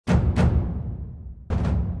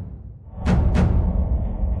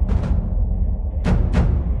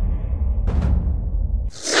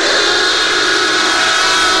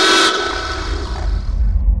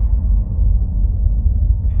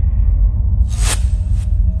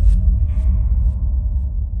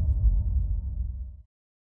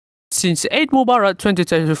Since Eid Mubarak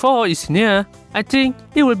 2024 is near, I think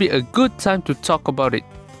it will be a good time to talk about it.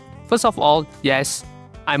 First of all, yes,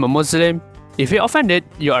 I'm a Muslim. If you're offended,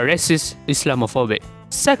 you are racist, Islamophobic.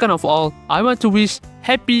 Second of all, I want to wish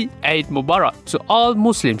Happy Eid Mubarak to all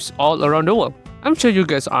Muslims all around the world. I'm sure you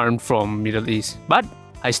guys aren't from Middle East, but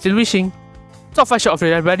I still wishing. Top 5 shot of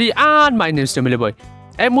everybody, and my name is the Malay Boy.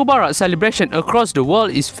 Eid Mubarak celebration across the world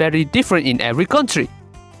is very different in every country.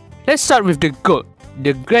 Let's start with the GOAT,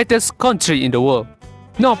 the greatest country in the world.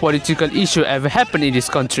 No political issue ever happened in this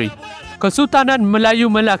country. Kesultanan Melayu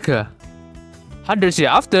Melaka. Hundreds years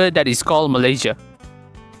after, that is called Malaysia.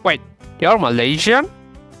 Wait, you're Malaysian?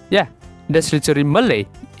 Yeah, that's literally Malay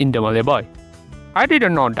in the Malay Boy. I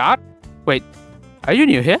didn't know that. Wait, are you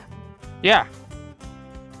new here? Yeah.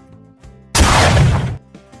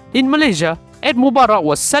 In Malaysia, Eid Mubarak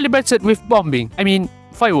was celebrated with bombing,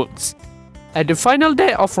 fireworks. At the final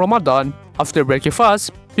day of Ramadan, after breaking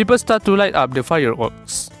fast, people start to light up the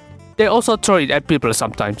fireworks. They also throw it at people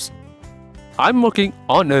sometimes. I'm walking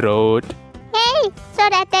on the road. Hey, so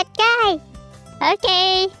that guy.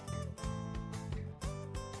 Okay.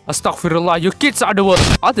 Astaghfirullah, you kids are the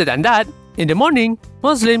worst. Other than that, in the morning,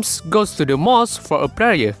 Muslims goes to the mosque for a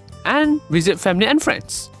prayer and visit family and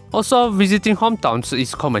friends. Also, visiting hometowns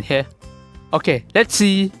is common here. Okay, let's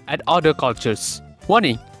see at other cultures.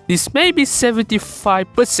 Warning, this may be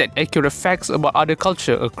 75% accurate facts about other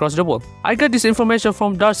culture across the world. I got this information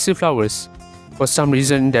from Darcy Flowers. For some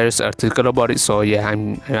reason, there's an article about it, so yeah,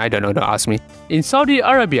 I don't know, don't ask me. In Saudi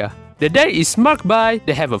Arabia, the day is marked by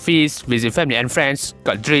they have a feast, visit family and friends,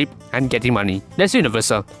 got drip, and getting money. That's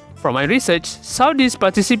universal. From my research, Saudis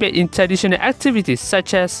participate in traditional activities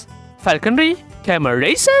such as falconry, camel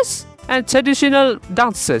races, and traditional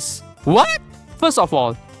dances. What? First of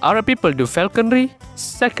all, Arab people do falconry.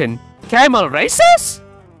 Second, camel races?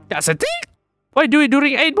 That's a thing? Why do it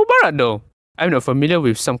during Eid Mubarak though? I'm not familiar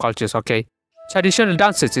with some cultures, okay? Traditional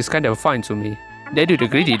dances is kind of fun to me. They do the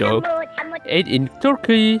greedy though. Eid in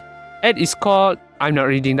Turkey, Eid is called, I'm not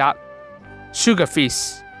reading that, sugar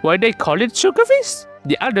feast. Why they call it sugar feast?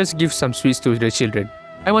 The others give some sweets to the children.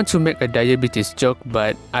 I want to make a diabetes joke,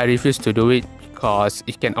 but I refuse to do it because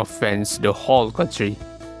it can offend the whole country.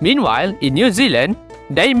 Meanwhile, in New Zealand,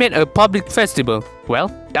 they made a public festival.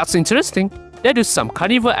 Well, that's interesting. They do some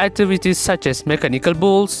carnival activities such as mechanical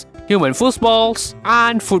bulls, human footballs,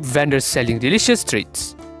 and food vendors selling delicious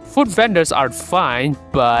treats. Food vendors are fine,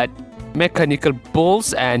 but mechanical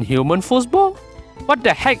bulls and human football? What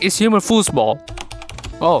the heck is human football?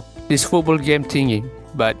 Oh, this football game thingy,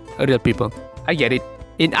 but real people. I get it.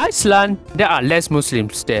 In Iceland, there are less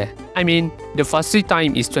Muslims there. The fasting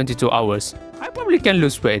time is 22 hours. I probably can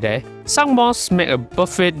lose weight there. Some mosques make a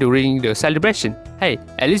buffet during the celebration. Hey,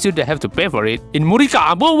 at least you don't have to pay for it. In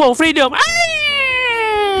Murika, whoa, freedom!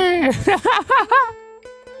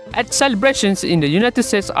 At celebrations in the United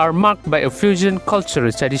States are marked by a fusion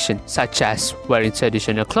cultural tradition, such as wearing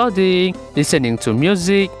traditional clothing, listening to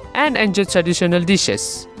music, and enjoy traditional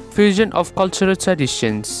dishes. Fusion of cultural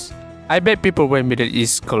traditions. I bet people wear Middle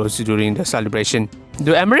East clothes during the celebration.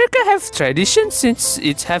 Do America have traditions since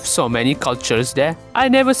it have so many cultures there? I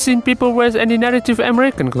never seen people wear any Native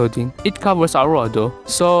American clothing. It covers our world though,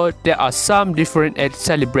 so there are some different Eid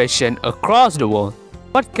celebration across the world.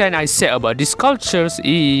 What can I say about these cultures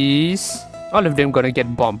is all of them gonna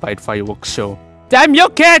get bombed by the fireworks show. Damn you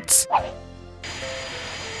kids!